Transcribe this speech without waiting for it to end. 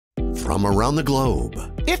from around the globe.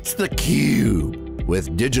 It's theCUBE,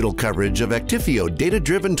 with digital coverage of Actifio Data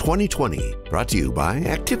Driven 2020, brought to you by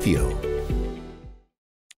Actifio.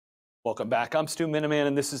 Welcome back, I'm Stu Miniman,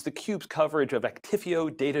 and this is theCUBE's coverage of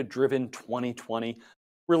Actifio Data Driven 2020.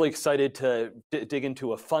 Really excited to dig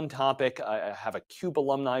into a fun topic. I have a CUBE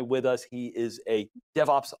alumni with us. He is a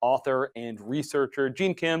DevOps author and researcher.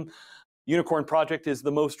 Gene Kim, Unicorn Project is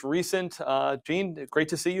the most recent. Gene, great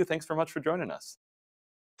to see you. Thanks very much for joining us.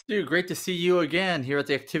 Stu, great to see you again here at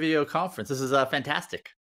the Actifio conference. This is fantastic.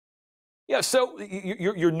 Yeah, so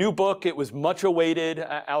your new book, it was much awaited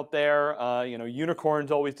out there. Unicorns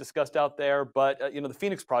always discussed out there, but the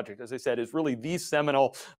Phoenix Project, as I said, is really the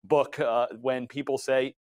seminal book when people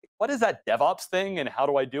say, what is that DevOps thing and how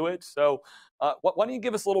do I do it? So why don't you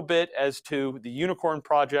give us a little bit as to the Unicorn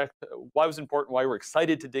Project, why it was important, why we're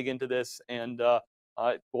excited to dig into this, and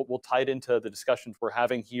we'll tie it into the discussions we're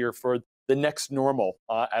having here for the next normal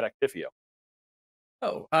at Actifio.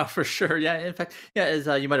 Oh, for sure. Yeah, in fact, yeah, as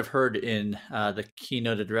you might have heard in the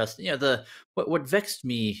keynote address, what vexed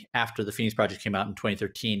me after the Phoenix Project came out in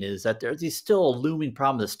 2013 is that there are these still looming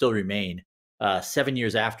problems that still remain 7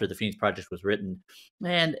 years after the Phoenix Project was written.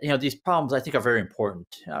 And these problems I think are very important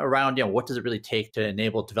around what does it really take to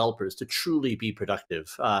enable developers to truly be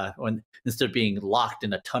productive when instead of being locked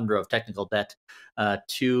in a tundra of technical debt.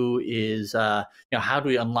 Two is how do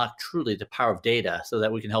we unlock truly the power of data so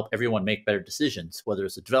that we can help everyone make better decisions, whether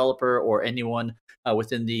it's a developer or anyone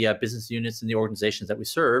within the business units and the organizations that we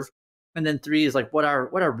serve. And then three is what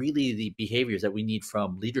are really the behaviors that we need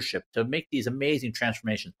from leadership to make these amazing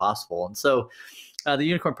transformations possible. And so the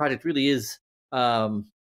Unicorn Project really is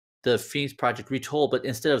the Phoenix Project retold, but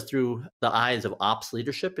instead of through the eyes of ops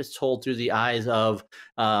leadership, it's told through the eyes of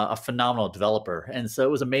a phenomenal developer. And so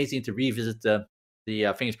it was amazing to revisit the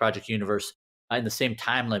Phoenix Project universe in the same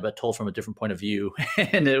timeline, but told from a different point of view.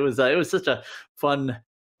 And it was such a fun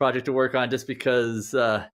project to work on, just because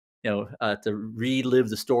to relive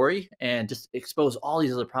the story and just expose all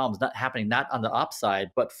these other problems not happening, not on the ops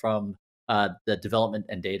side, but from the development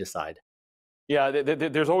and data side. Yeah,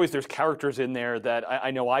 there's characters in there that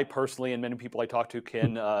I know I personally and many people I talk to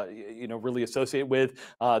can really associate with.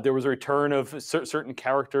 There was a return of certain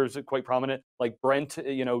characters quite prominent, like Brent.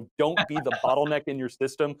 Don't be the bottleneck in your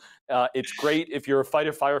system. It's great if you're a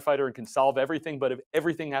firefighter and can solve everything, but if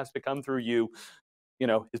everything has to come through you,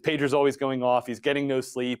 his pager's always going off. He's getting no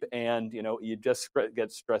sleep, and you just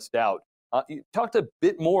get stressed out. You talked a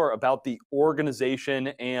bit more about the organization,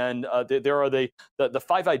 and there are the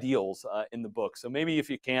 5 ideals in the book. So maybe if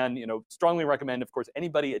you can, strongly recommend. Of course,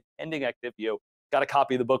 anybody attending Actifio got a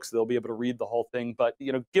copy of the book, so they'll be able to read the whole thing. But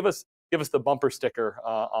give us the bumper sticker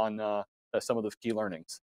on some of those key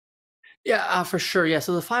learnings. Yeah, for sure. Yeah,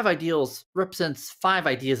 so the 5 ideals represents 5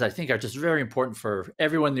 ideas I think are just very important for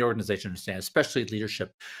everyone in the organization to understand, especially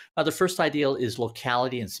leadership. The first ideal is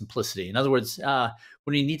locality and simplicity. In other words, when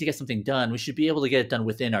we need to get something done, we should be able to get it done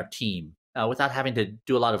within our team without having to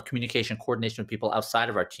do a lot of communication coordination with people outside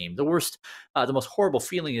of our team. The most horrible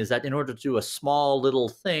feeling is that in order to do a small little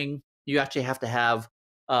thing, you actually have to have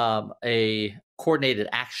a coordinated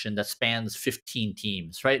action that spans 15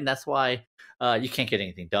 teams, right? And that's why you can't get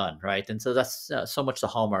anything done, right? And so that's so much the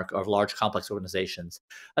hallmark of large, complex organizations.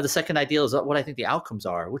 The second ideal is what I think the outcomes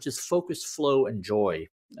are, which is focus, flow, and joy.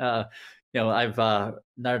 I've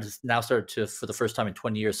now started to, for the first time in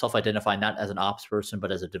 20 years, self-identify not as an ops person,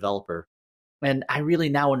 but as a developer. And I really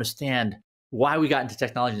now understand why we got into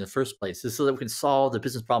technology in the first place, is so that we can solve the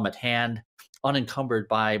business problem at hand, unencumbered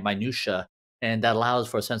by minutia. And that allows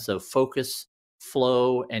for a sense of focus,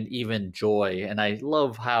 flow, and even joy. And I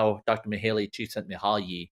love how Dr. Mihaly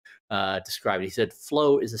Csikszentmihalyi described it. He said,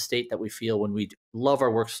 flow is a state that we feel when we love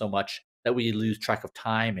our work so much that we lose track of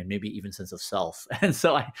time and maybe even sense of self. And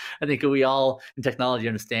so I think we all in technology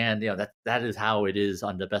understand that is how it is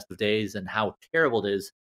on the best of days, and how terrible it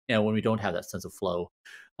is when we don't have that sense of flow.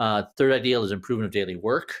 Third ideal is improvement of daily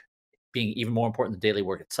work, being even more important than daily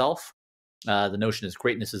work itself. The notion is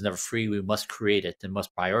greatness is never free. We must create it and must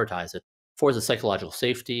prioritize it. Fourth is psychological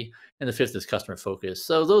safety. And the fifth is customer focus.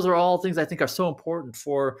 So those are all things I think are so important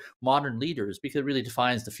for modern leaders, because it really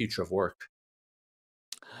defines the future of work.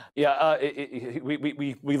 Yeah,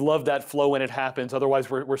 we love that flow when it happens. Otherwise,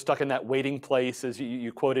 we're stuck in that waiting place, as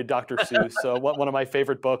you quoted Dr. Seuss. So one of my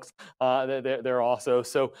favorite books there also.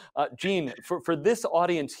 So Gene, for this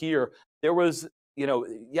audience here, there was,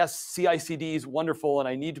 yes, CI/CD is wonderful, and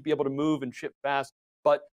I need to be able to move and ship fast.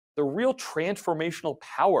 But the real transformational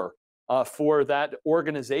power for that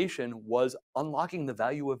organization was unlocking the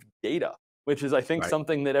value of data. which is, I think, Right.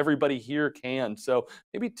 something that everybody here can. So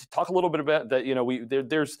maybe to talk a little bit about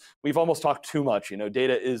that. We've almost talked too much.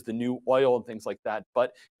 Data is the new oil and things like that,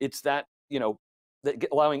 but it's that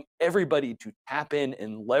allowing everybody to tap in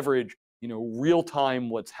and leverage real time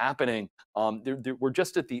what's happening. We're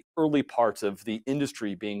just at the early parts of the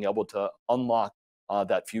industry being able to unlock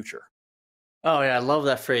that future. Oh yeah, I love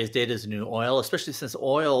that phrase. Data is the new oil, especially since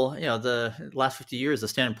oil, the last 50 years, the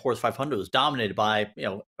Standard Poor's 500 was dominated by,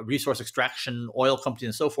 resource extraction, oil companies,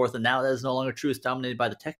 and so forth. And now that is no longer true. It's dominated by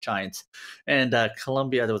the tech giants. And there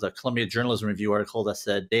was a Columbia Journalism Review article that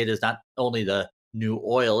said data is not only the new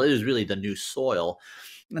oil, it is really the new soil.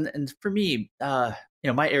 And for me,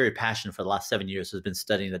 my area of passion for the last 7 years has been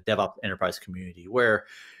studying the DevOps enterprise community, where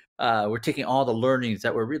we're taking all the learnings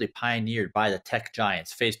that were really pioneered by the tech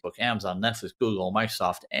giants, Facebook, Amazon, Netflix, Google,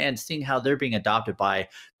 Microsoft, and seeing how they're being adopted by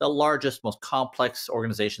the largest, most complex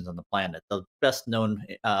organizations on the planet, the best known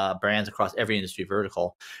brands across every industry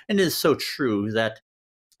vertical. And it is so true that,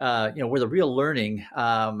 where the real learning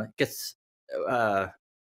gets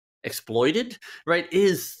exploited, right,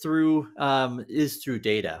 is through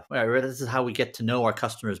data. Right? This is how we get to know our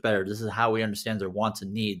customers better. This is how we understand their wants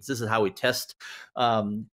and needs. This is how we test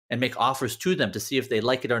and make offers to them to see if they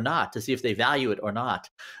like it or not, to see if they value it or not.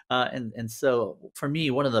 And so for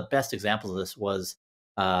me, one of the best examples of this was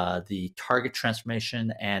the Target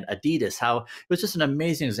transformation and Adidas. How it was just an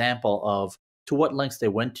amazing example of to what lengths they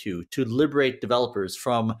went to liberate developers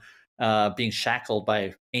from being shackled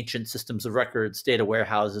by ancient systems of records, data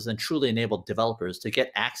warehouses, and truly enabled developers to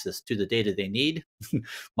get access to the data they need,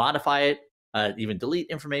 modify it, even delete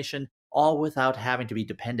information, all without having to be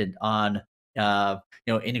dependent on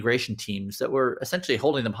integration teams that were essentially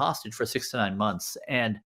holding them hostage for 6 to 9 months.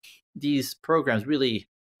 And these programs really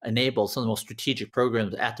enable some of the most strategic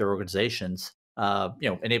programs at their organizations,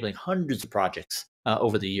 enabling hundreds of projects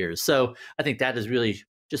over the years. So I think that is really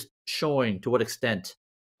just showing to what extent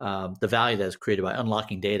the value that is created by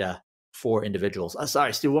unlocking data for individuals.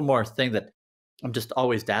 Sorry, Stu, one more thing that I'm just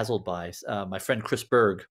always dazzled by. My friend Chris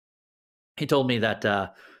Berg, he told me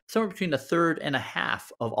that somewhere between a third and a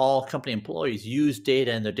half of all company employees use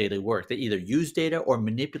data in their daily work. They either use data or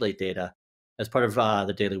manipulate data as part of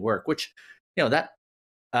their daily work, which, that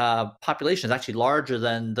population is actually larger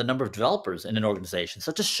than the number of developers in an organization. So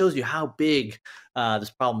it just shows you how big this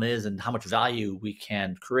problem is and how much value we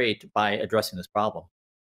can create by addressing this problem.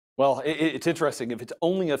 Well, it's interesting. If it's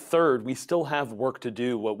only a third, we still have work to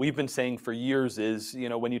do. What we've been saying for years is,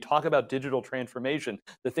 when you talk about digital transformation,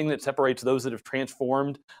 the thing that separates those that have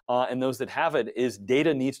transformed and those that haven't is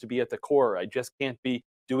data needs to be at the core. I just can't be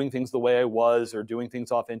doing things the way I was or doing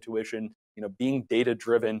things off intuition, being data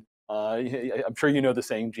driven. I'm sure you know the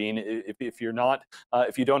saying, Gene, if you're not,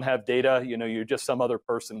 if you don't have data, you're just some other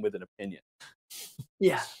person with an opinion.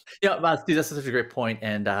 Yeah, yeah, well, Steve, that's such a great point.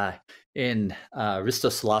 And in Risto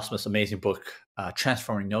Salasma's amazing book,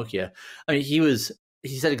 Transforming Nokia, I mean,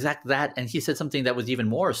 he said exactly that, and he said something that was even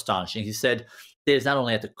more astonishing. He said data is not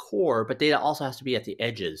only at the core, but data also has to be at the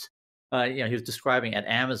edges. He was describing at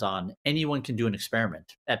Amazon, anyone can do an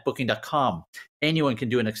experiment. At Booking.com, anyone can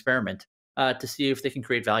do an experiment to see if they can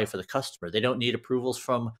create value for the customer. They don't need approvals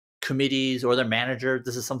from committees or their manager.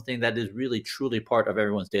 This is something that is really truly part of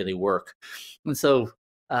everyone's daily work. And so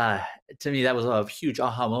to me, that was a huge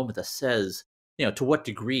aha moment that says, to what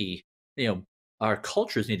degree, our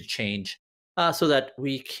cultures need to change so that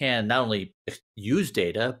we can not only use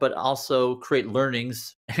data, but also create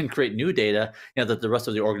learnings and create new data, that the rest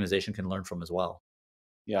of the organization can learn from as well.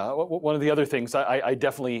 Yeah, one of the other things I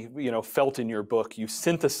definitely felt in your book, you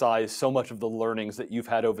synthesize so much of the learnings that you've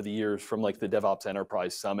had over the years from like the DevOps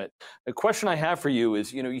Enterprise Summit. The question I have for you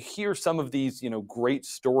is, you hear some of these great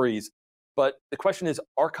stories, but the question is,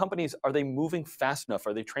 are they moving fast enough?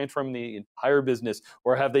 Are they transforming the entire business,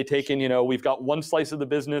 or have they taken we've got one slice of the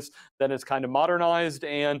business that is kind of modernized,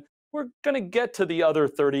 and we're going to get to the other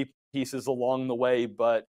 30 pieces along the way,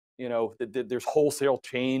 but there's wholesale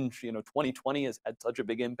change. 2020 has had such a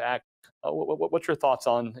big impact. What's your thoughts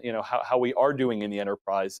on how we are doing in the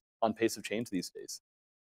enterprise on pace of change these days?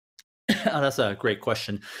 Oh, that's a great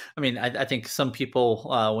question. I mean, I think some people,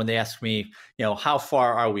 when they ask me, how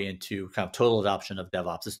far are we into kind of total adoption of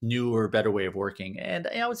DevOps, this newer, better way of working? And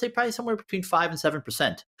I would say probably somewhere between 5 and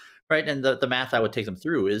 7%, right? And the math I would take them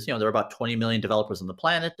through is, there are about 20 million developers on the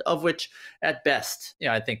planet, of which at best,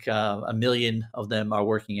 I think a million of them are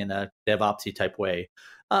working in a DevOpsy type way.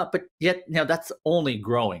 But yet, that's only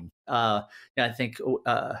growing. I think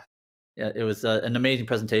Yeah, it was an amazing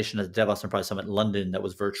presentation at the DevOps Enterprise Summit in London that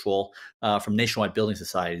was virtual from Nationwide Building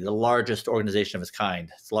Society, the largest organization of its kind.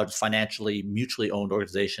 It's the largest financially mutually owned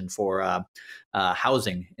organization for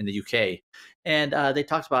housing in the UK. And they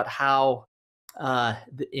talked about how,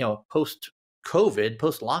 post COVID,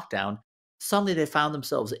 post lockdown, suddenly they found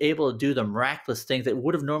themselves able to do the miraculous things that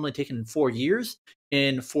would have normally taken 4 years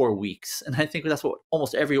in 4 weeks. And I think that's what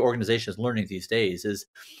almost every organization is learning these days is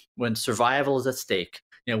when survival is at stake,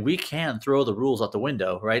 we can throw the rules out the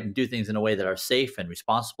window, right, and do things in a way that are safe and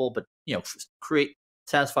responsible, but create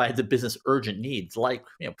satisfy the business urgent needs, like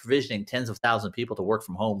provisioning tens of thousands of people to work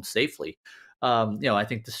from home safely. I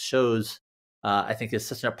think this shows. I think it's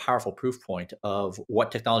such a powerful proof point of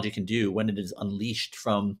what technology can do when it is unleashed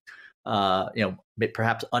from,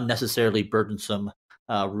 perhaps unnecessarily burdensome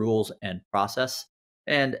rules and process.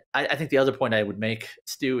 And I think the other point I would make,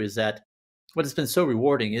 Stu, is that what has been so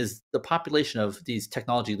rewarding is the population of these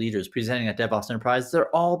technology leaders presenting at DevOps Enterprise.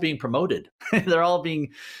 They're all being promoted. They're all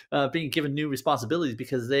being given new responsibilities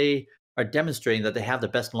because they are demonstrating that they have the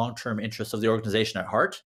best long-term interests of the organization at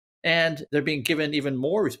heart, and they're being given even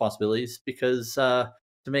more responsibilities because to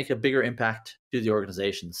make a bigger impact to the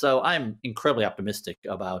organization. So I'm incredibly optimistic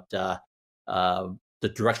about the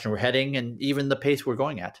direction we're heading and even the pace we're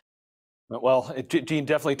going at. Well, Gene,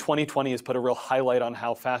 definitely 2020 has put a real highlight on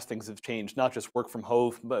how fast things have changed, not just work from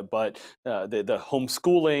home, but the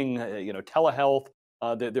homeschooling, telehealth.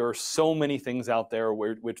 There are so many things out there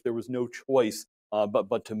which there was no choice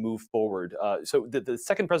but to move forward. So the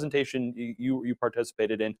second presentation you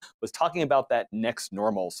participated in was talking about that next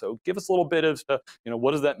normal. So give us a little bit of,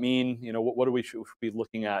 what does that mean? What do we should be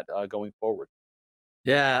looking at going forward?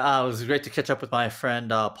 Yeah, it was great to catch up with my friend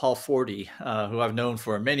Paul Forty, who I've known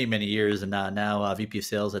for many, many years, and now VP of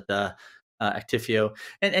Sales at Actifio.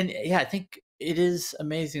 And yeah, I think it is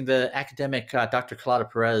amazing. The academic Dr. Carlota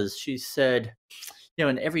Perez, she said,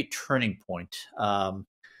 in every turning point,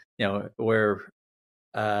 where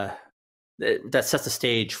that sets the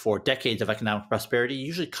stage for decades of economic prosperity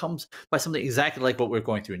usually comes by something exactly like what we're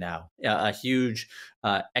going through now. A huge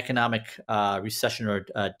economic recession or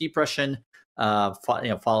depression,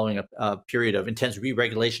 following a period of intense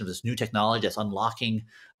re-regulation of this new technology that's unlocking,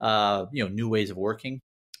 new ways of working.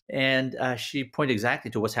 And she pointed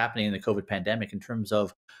exactly to what's happening in the COVID pandemic in terms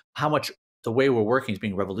of how much the way we're working is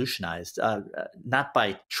being revolutionized, not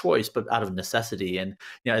by choice, but out of necessity. And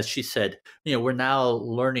as she said, we're now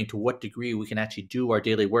learning to what degree we can actually do our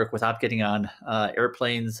daily work without getting on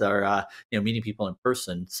airplanes or meeting people in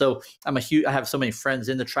person. So I have so many friends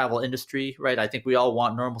in the travel industry, right? I think we all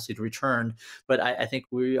want normalcy to return, but I think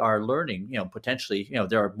we are learning, potentially,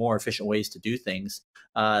 there are more efficient ways to do things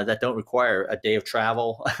that don't require a day of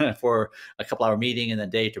travel for a couple-hour meeting and a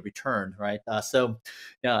day to return, right?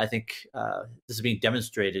 I think this is being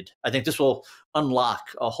demonstrated. I think this will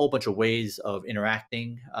unlock a whole bunch of ways of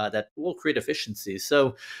interacting that will create efficiencies.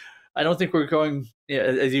 So I don't think we're going,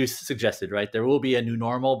 as you suggested, right? There will be a new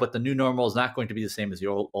normal, but the new normal is not going to be the same as the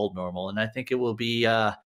old normal. And I think it will be,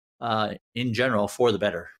 in general, for the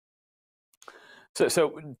better.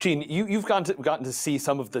 So Gene, you've gotten to see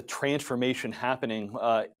some of the transformation happening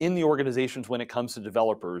in the organizations when it comes to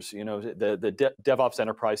developers. The DevOps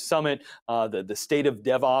Enterprise Summit, the state of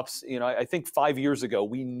DevOps. I think 5 years ago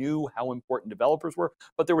we knew how important developers were,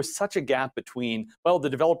 but there was such a gap between, well, the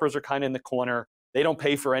developers are kind of in the corner. They don't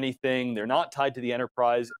pay for anything. They're not tied to the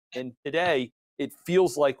enterprise. And today, it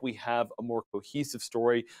feels like we have a more cohesive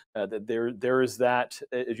story. That there is that,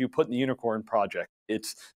 as you put in the Unicorn Project,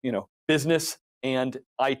 it's business and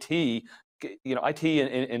IT. IT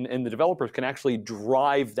and the developers can actually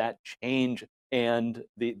drive that change and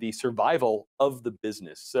the survival of the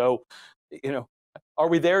business. So, are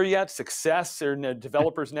we there yet? Success, or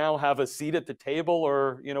developers now have a seat at the table,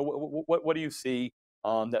 or what do you see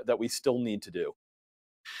that we still need to do?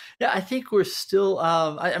 Yeah, I think we're still.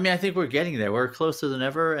 I think we're getting there. We're closer than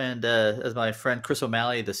ever. And as my friend Chris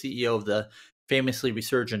O'Malley, the CEO of the famously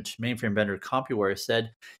resurgent mainframe vendor CompuWare,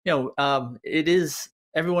 said, it is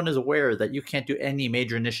everyone is aware that you can't do any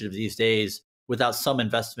major initiative these days without some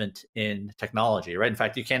investment in technology, right? In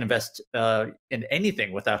fact, you can't invest in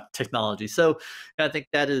anything without technology. So I think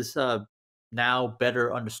that is now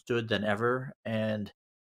better understood than ever. And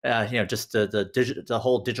just the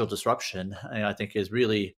whole digital disruption, I think is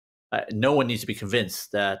really. No one needs to be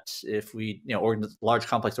convinced that if we, large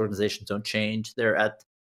complex organizations don't change, they're at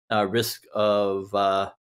risk of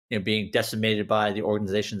being decimated by the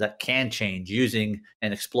organizations that can change using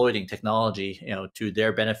and exploiting technology, to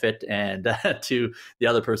their benefit and to the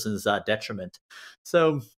other person's detriment.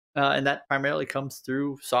 So, and that primarily comes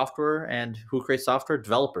through software and who creates software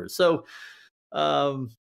developers. So,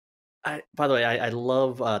 By the way, I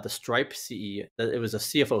love the Stripe CE. It was a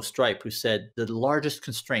CFO of Stripe who said the largest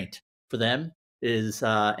constraint for them is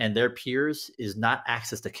and their peers is not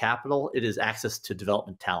access to capital; it is access to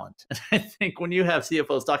development talent. And I think when you have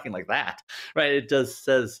CFOs talking like that, right, it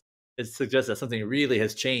suggests that something really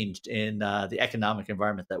has changed in the economic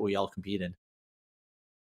environment that we all compete in.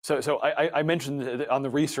 So I mentioned on the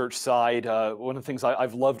research side, one of the things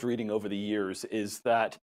I've loved reading over the years is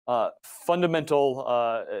that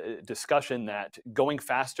fundamental discussion that going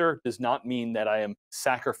faster does not mean that I am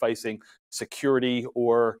sacrificing security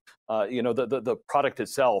or the product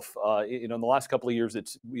itself. In the last couple of years,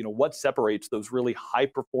 it's what separates those really high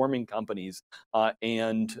performing companies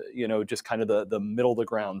and just kind of the middle of the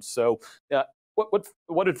ground. So.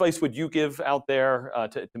 What advice would you give out there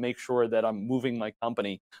to make sure that I'm moving my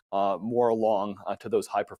company more along to those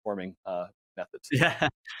high performing methods? Yeah,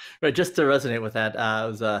 right. Just to resonate with that, I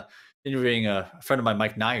was interviewing a friend of mine,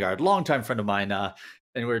 Mike Nygaard, longtime friend of mine, and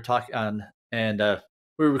we were talking on, and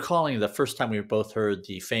we were recalling the first time we both heard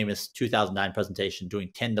the famous 2009 presentation, doing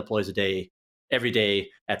 10 deploys a day, every day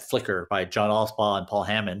at Flickr by John Allspaw and Paul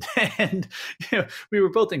Hammond, and we were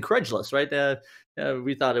both incredulous, right?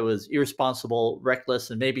 We thought it was irresponsible,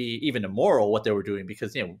 reckless, and maybe even immoral what they were doing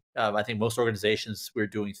because I think most organizations were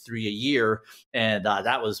doing 3 a year, and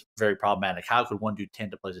that was very problematic. How could one do 10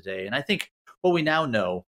 deploys a day? And I think what we now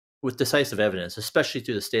know with decisive evidence, especially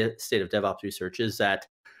through the state of DevOps research, is that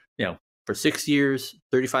for 6 years,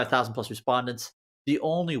 35,000 plus respondents, the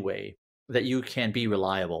only way that you can be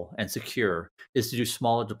reliable and secure is to do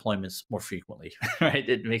smaller deployments more frequently, right?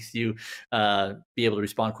 It makes you be able to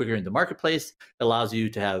respond quicker in the marketplace. It allows you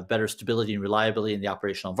to have better stability and reliability in the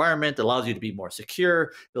operational environment. It allows you to be more secure.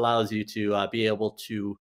 It allows you to be able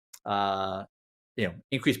to,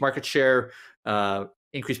 increase market share,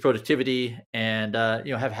 increase productivity, and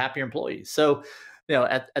have happier employees. So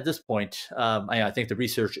at this point, I think the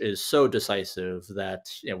research is so decisive that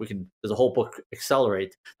there's a whole book,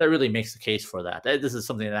 Accelerate, that really makes the case for that. This is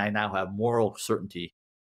something that I now have moral certainty,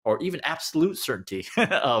 or even absolute certainty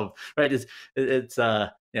of. Right? It's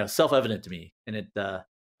self-evident to me, and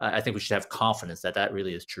I think we should have confidence that that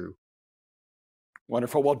really is true.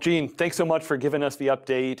 Wonderful. Well, Gene, thanks so much for giving us the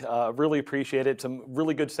update. Really appreciate it. Some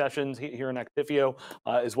really good sessions here in Actifio,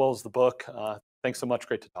 as well as the book. Thanks so much.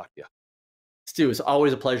 Great to talk to you. Stu, it's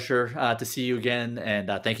always a pleasure to see you again, and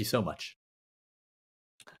thank you so much.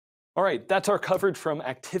 All right, that's our coverage from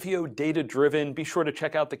Actifio Data Driven. Be sure to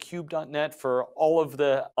check out thecube.net for all of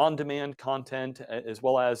the on-demand content, as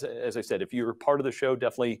well as I said, if you're part of the show,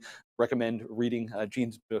 definitely recommend reading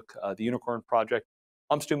Gene's book, The Unicorn Project.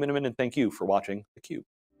 I'm Stu Miniman, and thank you for watching theCUBE.